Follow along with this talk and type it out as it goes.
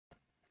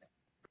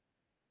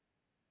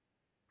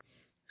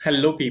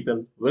Hello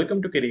people,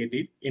 welcome to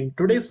Creative. In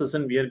today's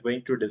session, we are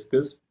going to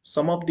discuss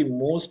some of the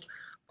most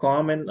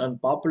common and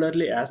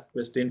popularly asked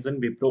questions in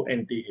WIPRO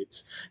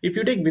NTH. If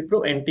you take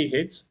WIPRO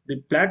NTH,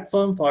 the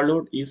platform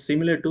followed is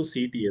similar to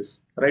CTS,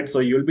 right? So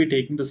you'll be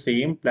taking the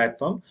same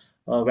platform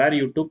where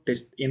you took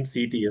test in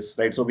CTS,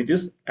 right? So which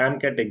is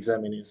AMCAT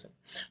examination.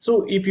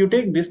 So if you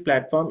take this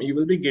platform, you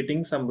will be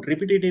getting some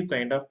repetitive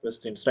kind of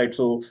questions, right?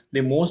 So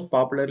the most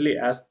popularly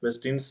asked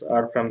questions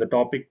are from the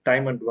topic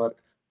time and work,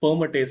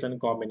 permutation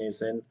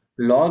combination,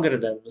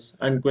 logarithms,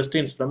 and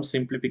questions from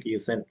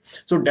simplification.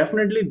 So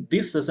definitely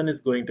this session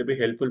is going to be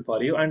helpful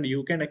for you, and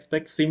you can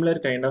expect similar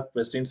kind of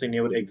questions in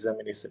your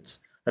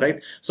examinations,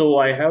 right? So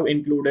I have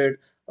included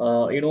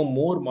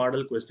more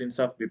model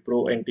questions of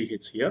WIPRO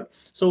NTH here.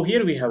 So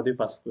here we have the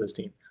first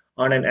question.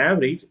 On an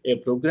average, a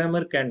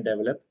programmer can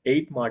develop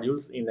 8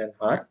 modules in an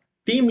hour.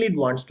 Team lead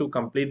wants to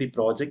complete the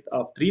project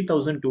of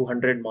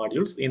 3,200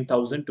 modules in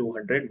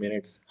 1,200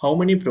 minutes. How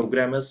many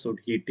programmers should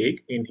he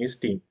take in his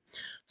team?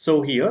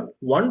 So here,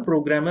 one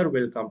programmer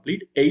will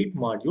complete 8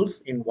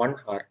 modules in 1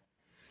 hour.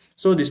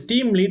 So this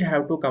team lead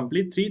have to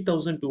complete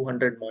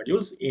 3,200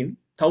 modules in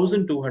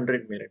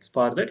 1,200 minutes.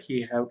 For that,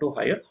 he have to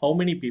hire how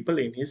many people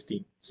in his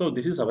team? So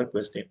this is our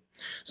question.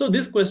 So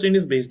this question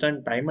is based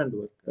on time and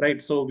work, right?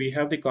 So we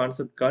have the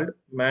concept called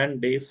man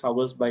days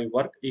hours by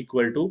work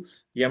equal to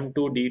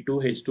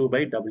M2D2H2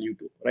 by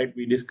W2, right?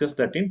 We discussed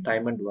that in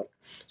time and work.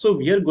 So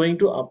we are going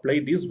to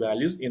apply these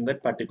values in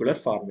that particular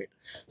format.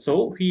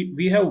 So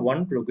we have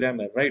one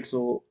programmer, right?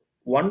 So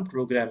one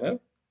programmer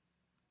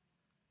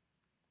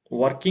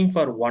working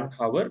for 1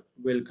 hour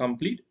will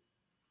complete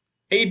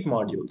 8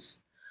 modules.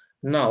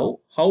 Now,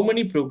 how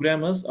many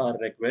programmers are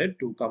required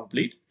to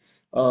complete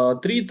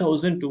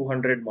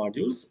 3,200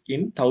 modules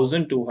in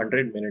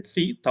 1,200 minutes?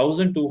 See,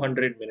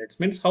 1,200 minutes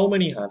means how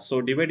many hours?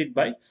 So divided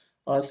by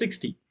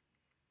 60,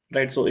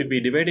 right? So if we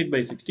divide it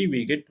by 60,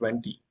 we get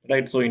 20,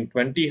 right? So in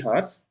 20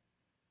 hours,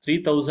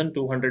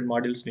 3,200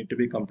 modules need to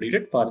be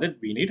completed. For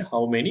that, we need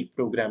how many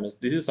programmers?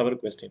 This is our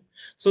question.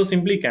 So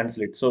simply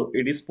cancel it. So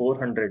it is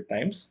 400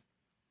 times,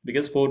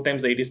 because 4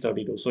 times 8 is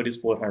 32. So it is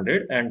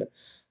 400. And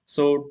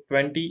so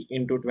 20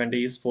 into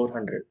 20 is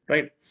 400,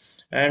 right?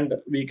 And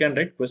we can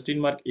write question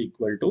mark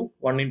equal to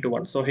 1 into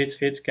 1. So H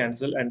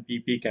cancel and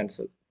PP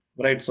cancel,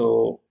 right?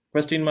 So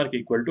question mark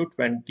equal to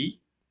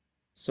 20.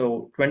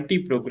 So 20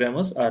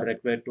 programmers are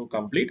required to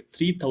complete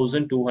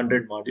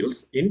 3,200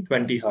 modules in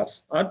 20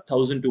 hours or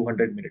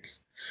 1,200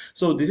 minutes.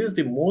 So this is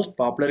the most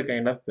popular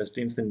kind of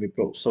questions in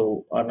WIPRO.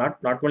 So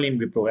not only in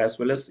WIPRO as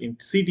well as in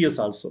CTS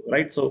also,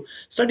 right? So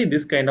study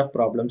this kind of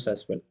problems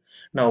as well.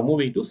 Now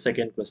moving to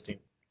second question.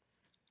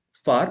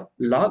 For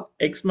log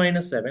x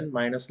minus 7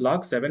 minus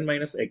log 7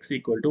 minus x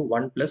equal to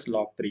 1 plus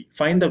log 3,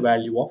 find the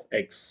value of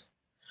x.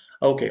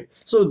 Okay,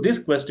 so this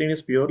question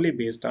is purely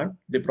based on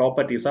the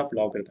properties of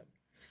logarithm.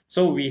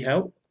 So we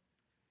have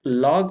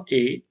log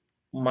A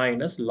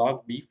minus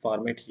log B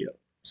format here.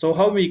 So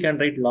how we can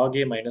write log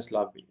A minus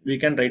log B? We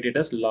can write it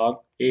as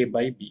log A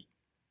by B.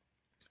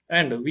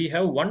 And we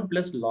have 1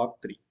 plus log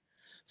 3.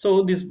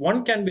 So this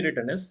 1 can be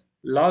written as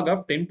log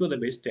of 10 to the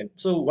base 10.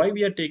 So why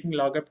we are taking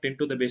log of 10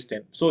 to the base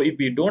 10? So if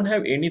we don't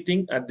have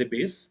anything at the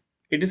base,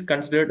 it is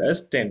considered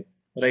as 10,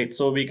 right?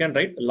 So we can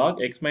write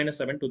log x minus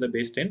 7 to the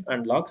base 10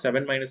 and log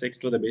 7 minus x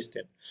to the base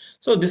 10.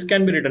 So this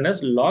can be written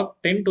as log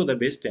 10 to the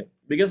base 10,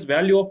 because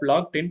value of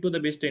log 10 to the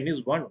base 10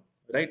 is 1,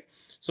 right?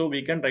 So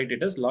we can write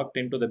it as log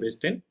 10 to the base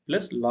 10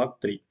 plus log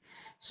 3.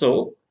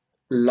 So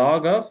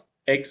log of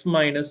x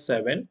minus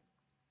 7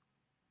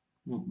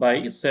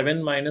 by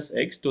 7 minus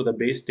x to the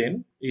base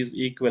 10 is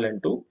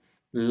equivalent to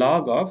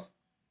log of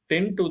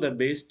 10 to the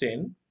base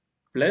 10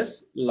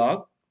 plus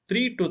log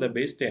 3 to the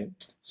base 10.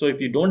 So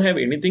if you don't have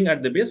anything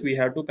at the base, we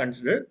have to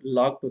consider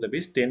log to the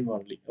base 10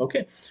 only.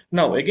 Okay.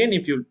 Now again,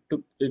 if you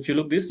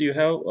look this, you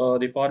have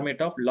the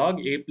format of log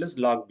a plus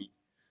log b,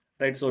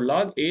 right? So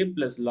log a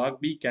plus log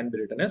b can be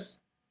written as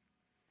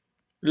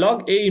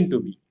log a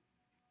into b,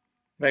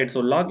 right?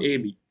 So log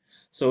ab.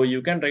 So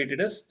you can write it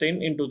as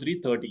 10 into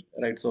 3, 30,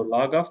 right? So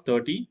log of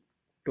 30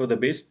 to the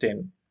base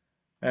 10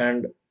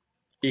 and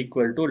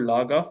equal to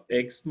log of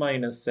x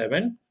minus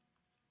 7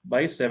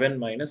 by 7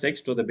 minus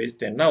x to the base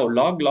 10. Now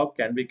log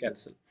can be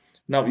cancelled.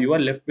 Now you are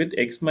left with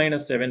x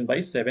minus 7 by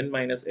 7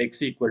 minus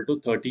x equal to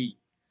 30.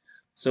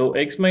 So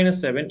x minus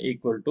 7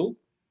 equal to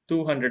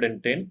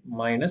 210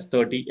 minus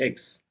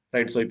 30x.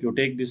 Right, so if you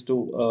take this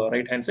to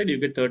right hand side, you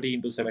get 30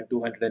 into 7,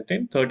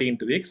 210, 30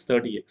 into x,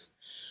 30x.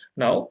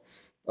 Now,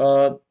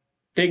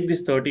 take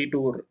this 30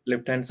 to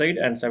left hand side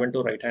and 7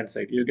 to right hand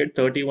side. You get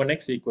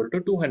 31x equal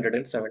to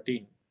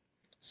 217.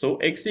 So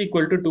x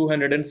equal to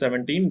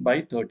 217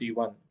 by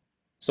 31.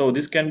 So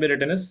this can be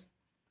written as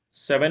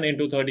 7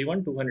 into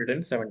 31,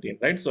 217,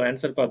 right? So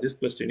answer for this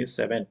question is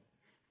 7,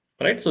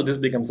 right? So this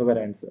becomes our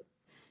answer.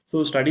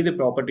 So study the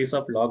properties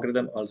of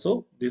logarithm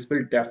also. This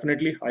will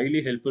definitely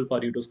highly helpful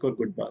for you to score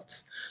good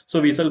marks. So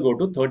we shall go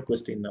to third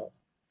question now.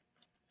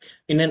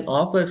 In an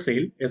offer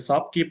sale, a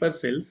shopkeeper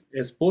sells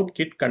a sport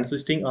kit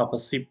consisting of a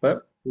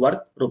zipper worth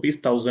rupees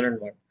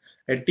 1001,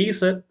 a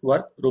t-shirt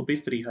worth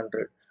rupees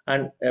 300,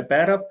 and a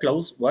pair of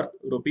gloves worth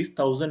rupees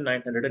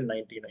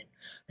 1999.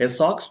 A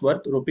socks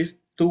worth rupees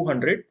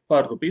 200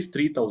 for rupees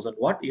 3000.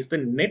 What is the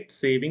net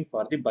saving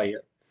for the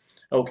buyer?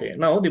 Okay,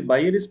 now the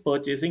buyer is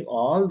purchasing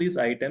all these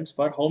items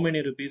for how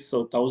many rupees?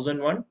 So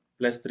 1001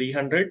 plus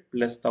 300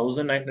 plus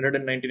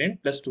 1999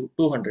 plus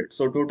 200.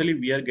 So totally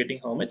we are getting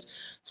how much?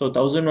 So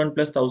 1001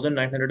 plus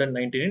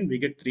 1999 we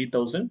get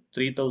 3000,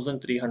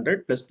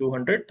 3300 plus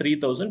 200,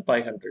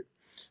 3500.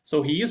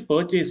 So he is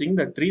purchasing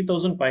the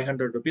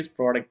 3500 rupees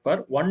product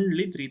for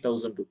only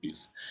 3000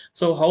 rupees.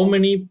 So how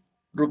many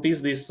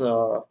rupees this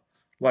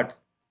what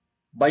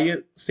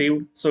buyer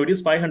saved? So it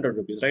is 500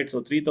 rupees, right?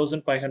 So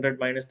 3500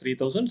 minus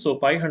 3000, so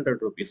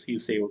 500 rupees he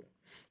saved.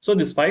 So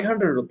this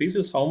 500 rupees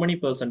is how many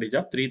percentage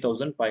of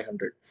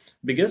 3500?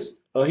 Because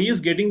he is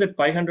getting that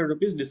 500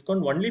 rupees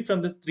discount only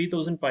from the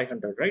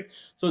 3500, right?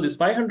 So this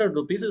 500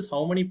 rupees is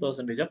how many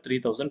percentage of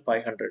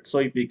 3500? So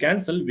if we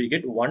cancel, we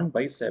get 1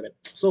 by 7.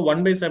 So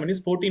 1 by 7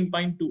 is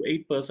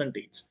 14.28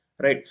 percentage,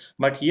 right?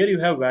 But here you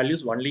have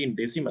values only in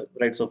decimal,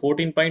 right? So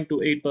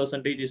 14.28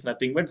 percentage is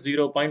nothing but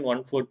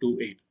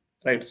 0.1428,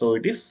 right? So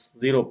it is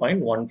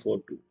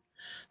 0.142.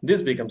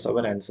 This becomes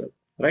our answer,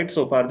 right?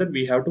 So for that,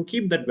 we have to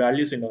keep that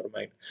values in our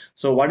mind.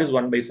 So what is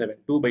 1 by 7,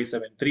 2 by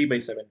 7, 3 by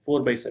 7,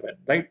 4 by 7,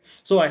 right?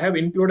 So I have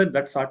included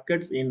that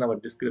shortcuts in our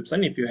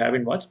description. If you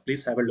haven't watched,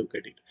 please have a look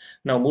at it.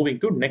 Now moving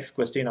to next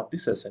question of the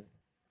session.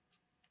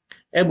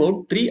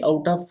 About 3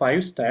 out of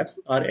 5 staffs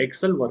are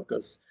Excel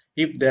workers.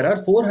 If there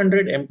are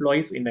 400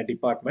 employees in a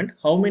department,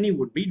 how many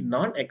would be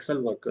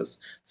non-Excel workers?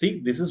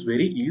 See, this is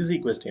very easy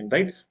question,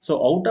 right?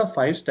 So out of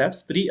 5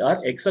 staffs, 3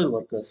 are Excel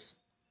workers.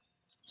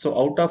 So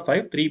out of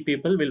 5, 3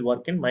 people will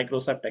work in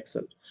Microsoft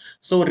Excel.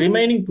 So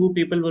remaining 2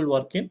 people will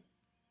work in,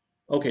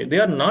 okay, they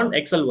are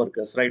non-Excel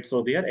workers, right?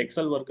 So they are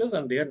Excel workers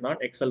and they are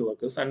non-Excel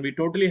workers. And we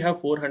totally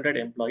have 400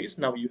 employees.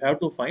 Now you have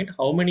to find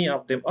how many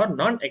of them are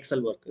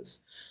non-Excel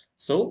workers.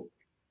 So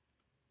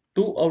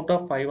 2 out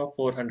of 5 of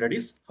 400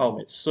 is how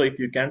much? So if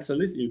you cancel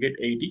this, you get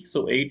 80.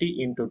 So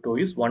 80 into 2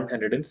 is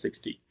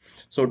 160.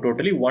 So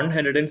totally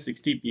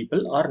 160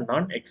 people are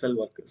non-Excel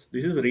workers.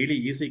 This is really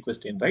easy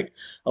question, right?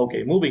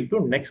 Okay, moving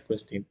to next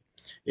question.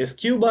 A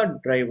scuba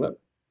diver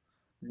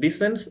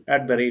descends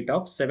at the rate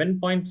of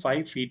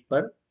 7.5 feet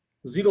per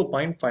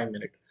 0.5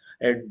 minute.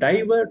 A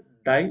diver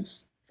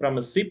dives from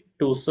a ship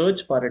to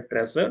search for a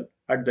treasure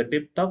at the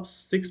depth of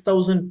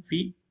 6,000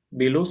 feet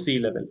below sea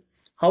level.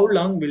 How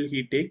long will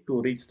he take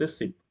to reach the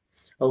ship?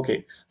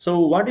 Okay, so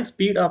what is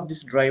speed of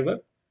this driver?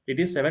 It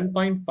is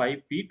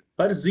 7.5 feet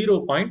per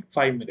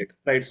 0.5 minute,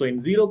 right? So in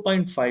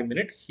 0.5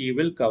 minute, he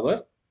will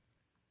cover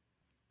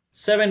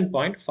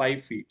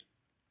 7.5 feet.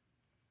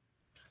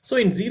 So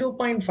in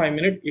 0.5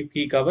 minute, if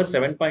he covers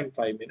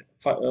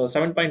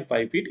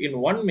 7.5 feet, in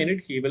 1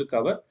 minute he will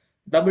cover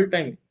double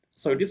time.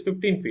 So it is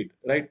 15 feet,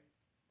 right?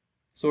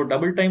 So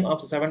double time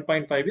of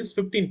 7.5 is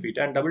 15 feet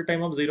and double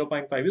time of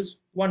 0.5 is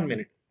 1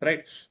 minute,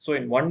 right? So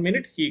in 1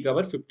 minute he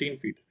cover 15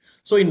 feet.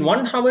 So in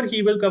 1 hour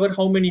he will cover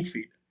how many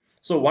feet?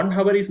 So 1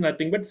 hour is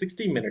nothing but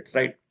 60 minutes,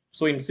 right?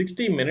 So in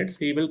 60 minutes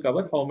he will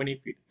cover how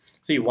many feet?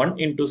 See, 1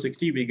 into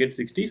 60 we get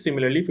 60.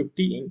 Similarly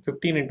 15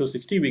 into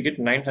 60 we get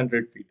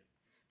 900 feet.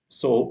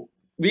 So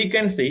we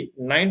can say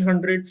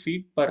 900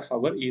 feet per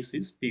hour is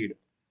his speed.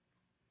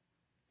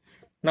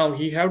 Now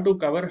he have to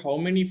cover how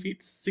many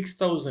feet?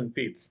 6,000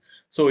 feet.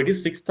 So it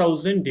is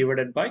 6,000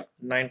 divided by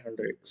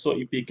 900. So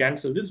if we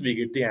cancel this, we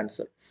get the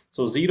answer.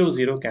 So 0,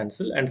 0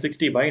 cancel and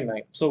 60 by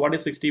 9. So what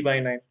is 60 by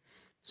 9?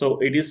 So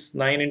it is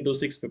 9 into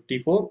 6,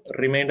 54.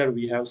 Remainder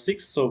we have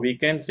 6. So we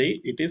can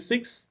say it is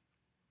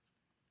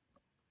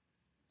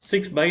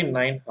 6 by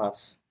 9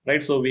 hours,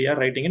 right? So we are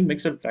writing in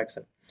mixed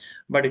fraction.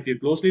 But if you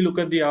closely look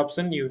at the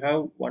option, you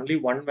have only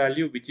one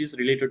value which is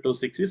related to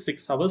 6 is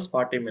 6 hours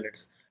 40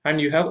 minutes. And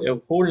you have a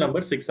whole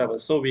number 6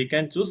 hours. So we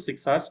can choose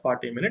 6 hours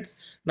 40 minutes.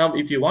 Now,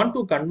 if you want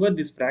to convert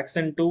this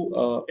fraction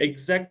to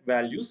exact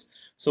values,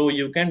 so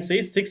you can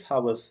say 6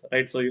 hours,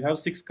 right? So you have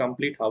 6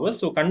 complete hours.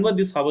 So convert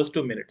these hours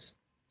to minutes.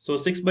 So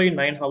 6 by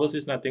 9 hours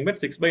is nothing but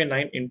 6 by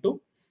 9 into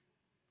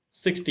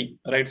 60,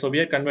 right? So we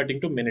are converting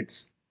to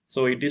minutes.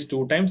 So it is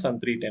 2 times and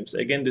 3 times.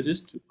 Again, this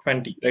is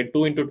 20, right?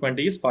 2 into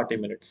 20 is 40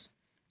 minutes.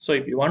 So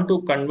if you want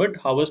to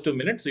convert hours to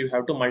minutes, you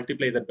have to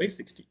multiply that by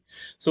 60.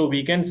 So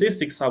we can say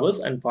 6 hours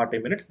and 40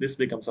 minutes. This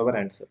becomes our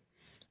answer.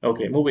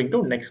 Okay, moving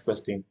to next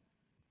question.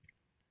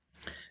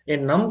 A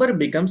number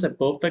becomes a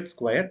perfect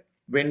square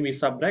when we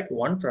subtract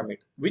 1 from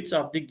it. Which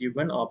of the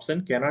given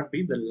option cannot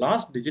be the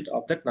last digit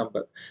of that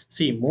number?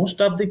 See,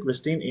 most of the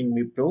question in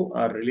WIPRO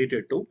are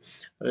related to,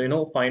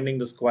 finding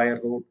the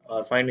square root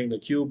or finding the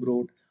cube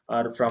root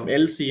or from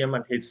LCM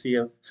and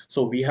HCF.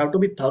 So we have to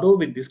be thorough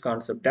with this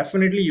concept.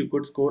 Definitely you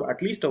could score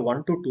at least a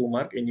 1 to 2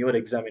 mark in your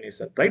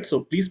examination, right? So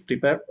please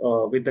prepare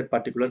with that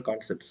particular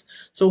concepts.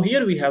 So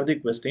here we have the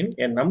question,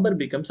 a number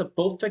becomes a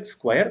perfect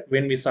square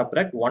when we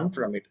subtract 1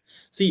 from it.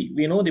 See,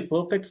 we know the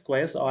perfect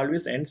squares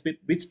always ends with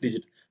which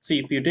digit? See,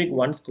 if you take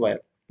 1 square,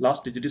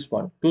 last digit is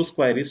 1, 2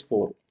 square is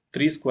 4,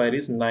 3 square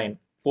is 9,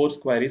 4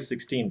 square is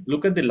 16.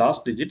 Look at the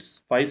last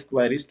digits, 5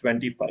 square is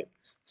 25,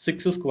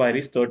 6 square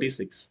is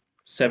 36,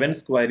 7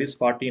 square is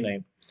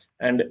 49.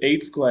 and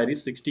 8 square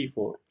is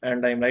 64,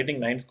 and I'm writing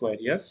 9 square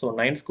here. So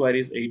 9 square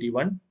is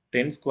 81,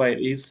 10 square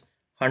is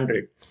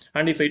 100,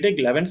 and if I take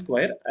 11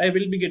 square, I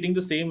will be getting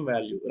the same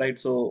value, right?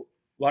 So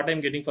what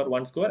I'm getting for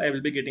 1 square, I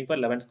will be getting for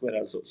 11 square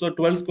also. So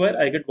 12 square,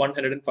 I get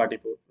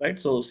 144, right?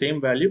 So same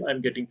value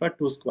I'm getting for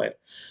 2 square.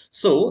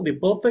 So the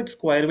perfect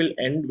square will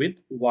end with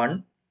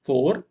 1,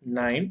 4,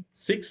 9,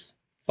 6,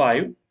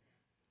 5.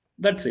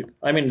 That's it.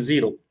 I mean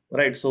 0,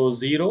 right? So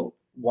 0,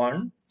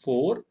 1,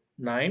 4,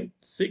 9,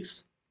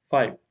 6,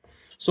 5.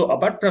 So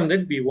apart from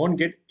that, we won't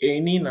get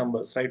any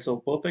numbers, right? So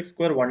perfect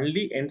square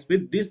only ends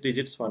with these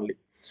digits only.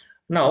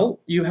 Now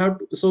you have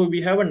to, so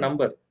we have a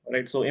number,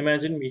 right? So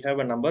imagine we have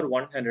a number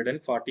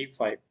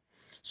 145.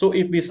 So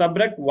if we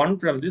subtract 1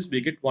 from this, we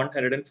get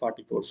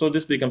 144. So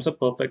this becomes a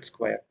perfect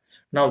square.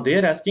 Now they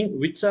are asking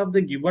which of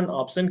the given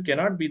option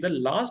cannot be the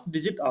last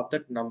digit of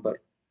that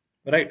number,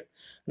 right?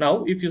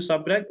 Now if you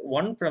subtract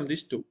 1 from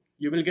this 2,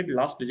 you will get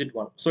last digit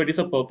 1. So it is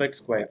a perfect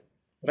square,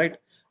 right?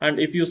 And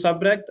if you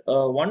subtract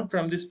 1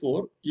 from this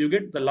 4, you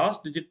get the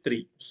last digit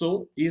 3.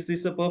 So is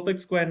this a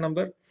perfect square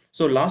number?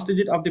 So last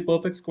digit of the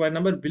perfect square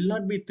number will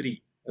not be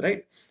 3,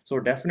 right? So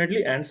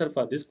definitely answer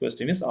for this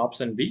question is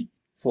option B,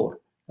 4,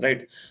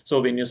 right? So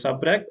when you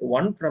subtract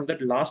 1 from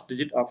that last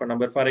digit of a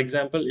number, for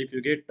example, if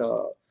you get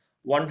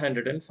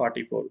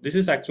 144, this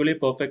is actually a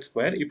perfect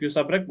square. If you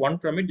subtract 1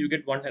 from it, you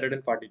get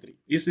 143.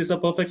 Is this a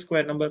perfect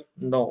square number?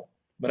 No,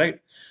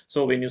 right?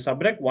 So when you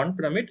subtract 1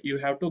 from it, you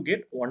have to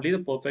get only the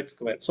perfect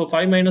square. So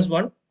 5 minus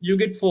 1, you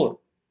get 4,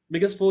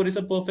 because 4 is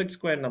a perfect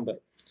square number.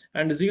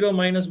 And 0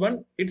 minus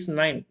 1, it's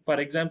 9.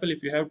 For example,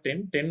 if you have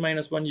 10, 10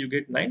 minus 1, you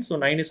get 9. So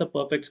 9 is a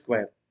perfect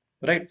square,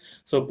 right?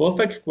 So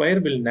perfect square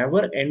will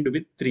never end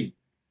with 3,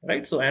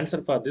 right? So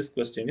answer for this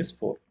question is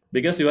 4.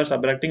 Because you are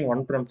subtracting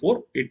 1 from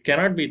 4, it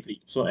cannot be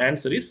 3. So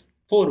answer is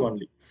 4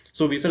 only.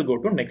 So we shall go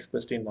to next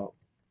question now.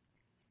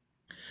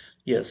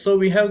 Yes, so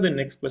we have the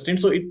next question.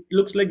 So it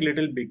looks like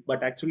little big,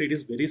 but actually it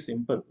is very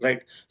simple,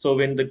 right? So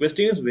when the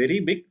question is very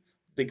big,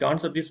 the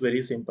concept is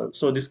very simple.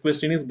 So this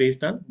question is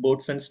based on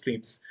boats and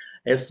streams.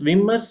 A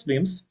swimmer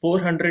swims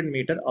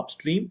 400-meter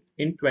upstream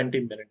in 20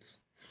 minutes.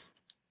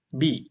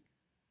 B,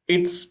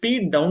 its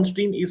speed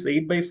downstream is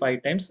 8 by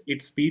 5 times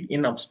its speed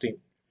in upstream.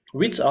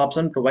 Which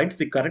option provides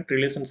the correct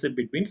relationship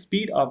between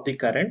speed of the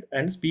current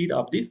and speed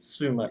of the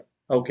swimmer?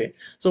 Okay,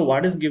 so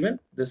what is given?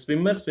 The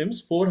swimmer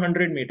swims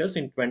 400 meters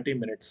in 20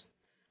 minutes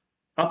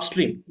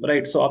upstream,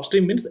 right? So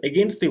upstream means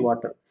against the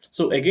water.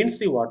 So against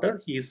the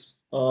water he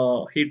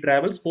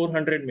travels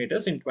 400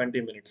 meters in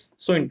 20 minutes.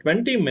 So in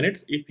 20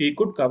 minutes, if he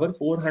could cover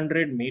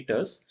 400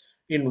 meters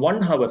in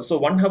 1 hour, so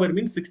 1 hour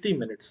means 60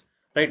 minutes,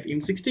 right? In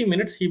 60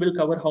 minutes he will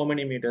cover how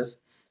many meters?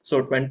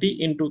 So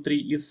 20 into 3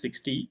 is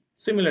 60.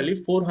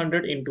 Similarly,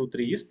 400 into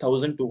 3 is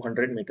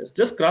 1200 meters.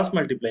 Just cross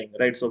multiplying,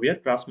 right? So we are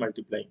cross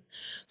multiplying.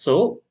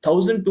 So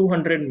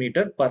 1200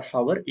 meter per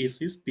hour is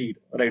his speed,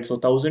 right? So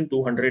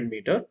 1200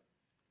 meter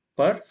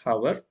per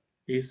hour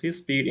is his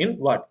speed in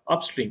what?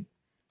 Upstream,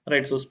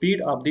 right? So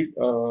speed of the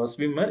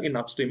swimmer in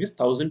upstream is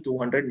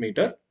 1200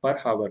 meter per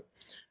hour.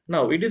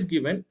 Now it is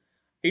given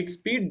its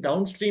speed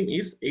downstream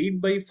is 8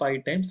 by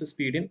 5 times the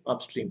speed in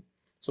upstream.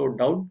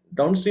 So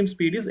downstream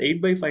speed is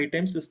 8 by 5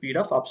 times the speed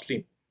of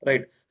upstream,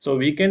 right? So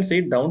we can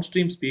say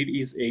downstream speed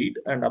is 8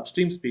 and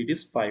upstream speed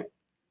is 5.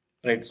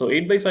 Right, so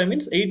 8 by 5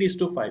 means 8 is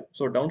to 5.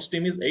 So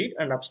downstream is 8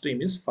 and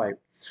upstream is 5.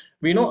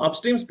 We know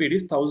upstream speed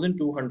is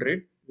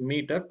 1200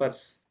 meter per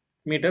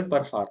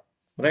hour,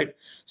 right?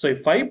 So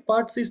if 5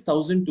 parts is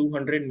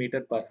 1200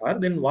 meter per hour,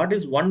 then what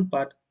is 1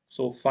 part?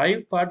 So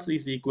 5 parts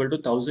is equal to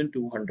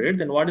 1200,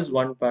 then what is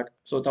 1 part?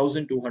 So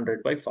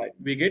 1200 by 5,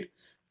 we get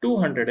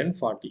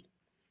 240,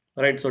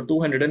 right? So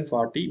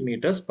 240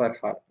 meters per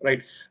hour,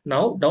 right?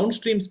 Now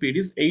downstream speed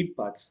is 8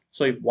 parts.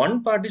 So if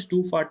 1 part is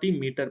 240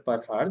 meter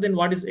per hour, then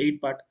what is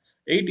 8 part?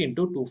 8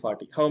 into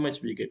 240, how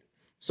much we get?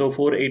 So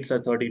 4 8s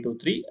are 32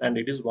 3, and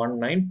it is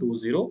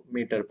 1920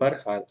 meter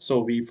per hour. So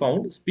we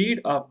found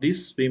speed of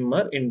this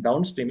swimmer in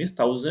downstream is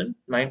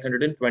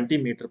 1920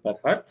 meter per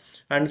hour,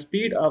 and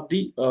speed of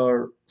the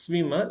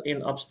swimmer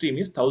in upstream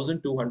is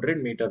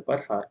 1200 meter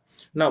per hour.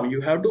 Now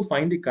you have to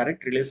find the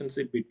correct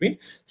relationship between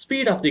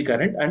speed of the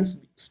current and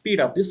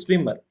speed of the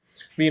swimmer.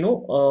 We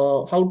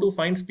know how to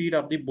find speed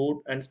of the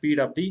boat and speed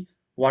of the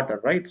water,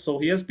 right? So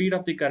here speed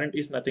of the current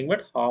is nothing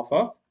but half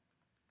of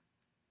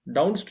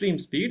downstream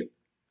speed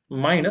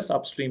minus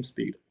upstream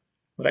speed,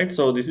 right?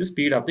 So this is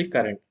speed of the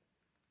current.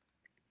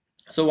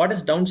 So what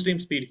is downstream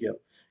speed here?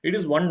 It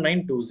is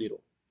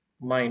 1920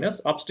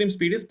 minus upstream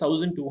speed is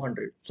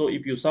 1200. So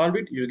if you solve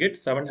it, you get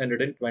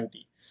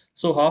 720.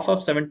 So half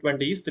of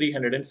 720 is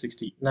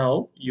 360.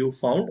 Now you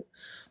found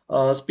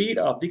speed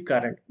of the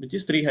current, which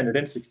is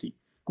 360.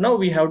 Now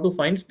we have to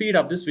find speed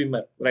of the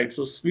swimmer, right?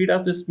 So speed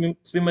of the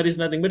swimmer is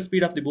nothing but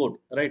speed of the boat,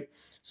 right?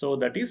 So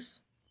that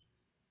is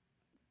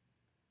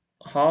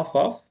half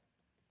of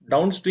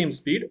downstream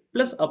speed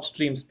plus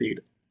upstream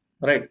speed,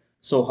 right?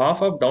 So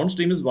half of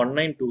downstream is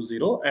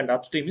 1920 and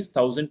upstream is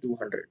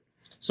 1200.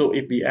 So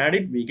if we add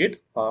it, we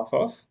get half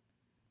of,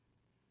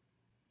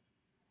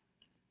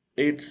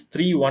 it's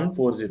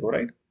 3140,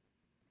 right?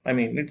 I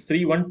mean, it's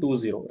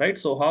 3120, right?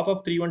 So half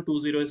of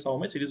 3120 is how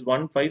much? It is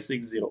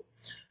 1560.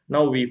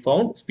 Now we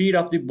found speed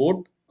of the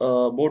boat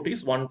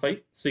is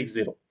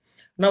 1560.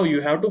 Now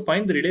you have to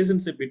find the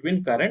relationship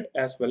between current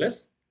as well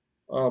as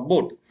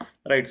boat,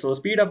 right? So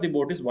speed of the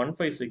boat is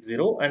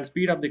 1560 and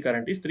speed of the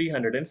current is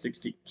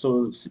 360.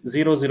 So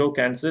 0 0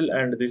 cancel,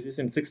 and this is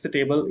in sixth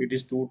table it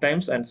is 2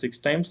 times and 6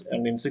 times,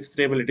 and in sixth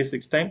table it is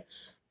 6 times.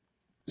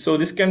 So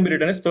this can be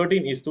written as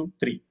 13 is to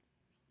 3.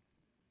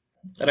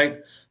 Right.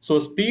 So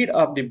speed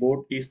of the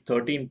boat is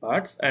 13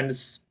 parts, and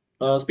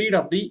speed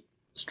of the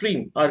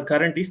stream or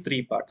current is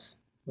 3 parts.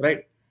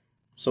 Right.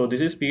 So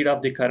this is speed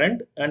of the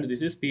current and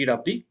this is speed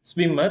of the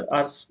swimmer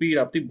or speed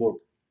of the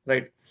boat.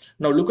 Right.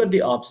 Now look at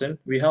the option.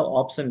 We have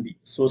option B.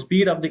 So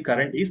speed of the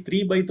current is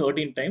 3 by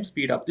 13 times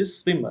speed of the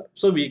swimmer.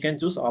 So we can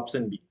choose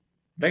option B.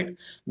 Right.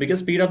 Because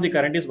speed of the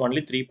current is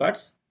only 3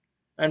 parts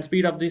and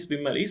speed of the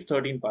swimmer is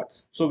 13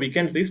 parts. So we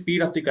can say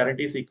speed of the current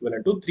is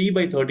equivalent to 3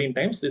 by 13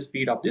 times the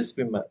speed of the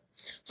swimmer.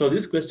 So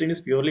this question is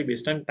purely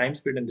based on time,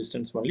 speed and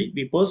distance only.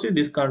 We pursue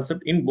this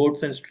concept in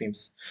boats and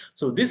streams.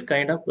 So this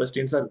kind of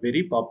questions are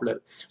very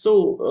popular.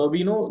 So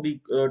we know the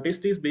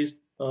test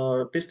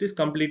is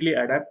completely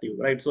adaptive,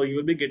 right? So you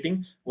will be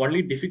getting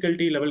only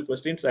difficulty level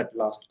questions at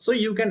last. So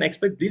you can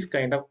expect this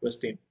kind of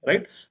question,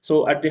 right?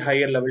 So at the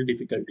higher level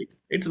difficulty,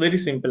 it's very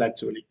simple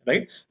actually,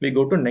 right? We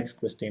go to next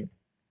question.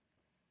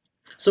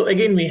 So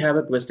again, we have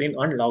a question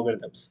on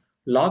logarithms.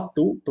 Log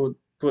 2 to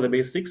the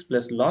base 6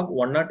 plus log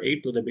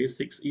 108 to the base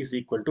 6 is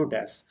equal to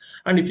dash.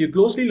 And if you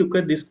closely look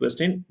at this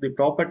question, the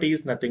property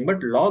is nothing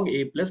but log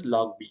A plus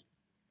log B.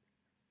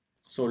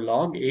 So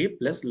log A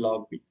plus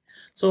log B.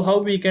 So how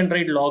we can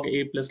write log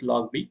A plus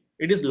log B?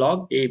 It is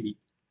log AB,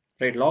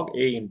 right? Log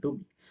A into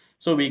B.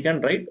 So we can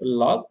write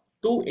log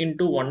 2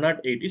 into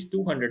 108 is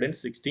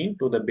 216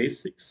 to the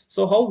base 6.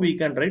 So how we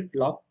can write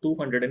log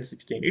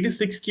 216? It is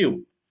 6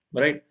 cube,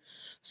 right?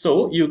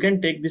 So you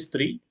can take this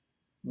 3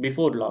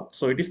 before log.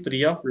 So it is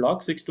 3 of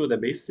log 6 to the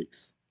base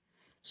 6.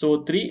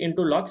 So 3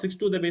 into log 6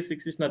 to the base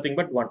 6 is nothing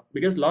but 1,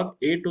 because log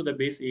A to the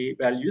base A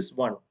value is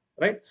 1,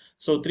 right?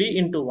 So 3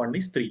 into 1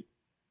 is 3.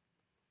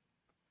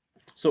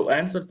 So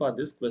answer for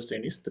this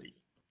question is 3,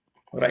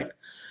 right?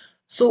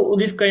 So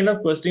these kind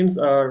of questions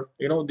are,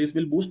 this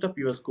will boost up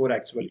your score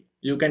actually.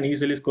 You can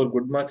easily score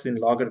good marks in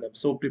logarithm.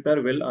 So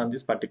prepare well on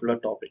this particular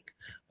topic,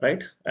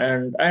 right?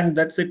 And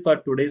that's it for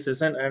today's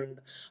session. And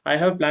I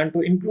have planned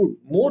to include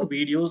more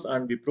videos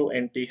on WIPRO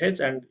NTH.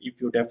 And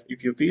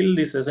if you feel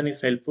this session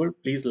is helpful,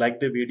 please like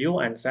the video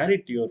and share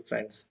it to your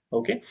friends.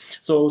 Okay.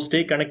 So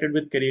stay connected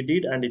with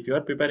CareerDeed. And if you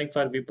are preparing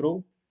for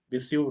WIPRO,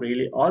 wish you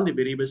really all the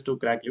very best to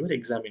crack your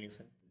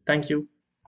examination. Thank you.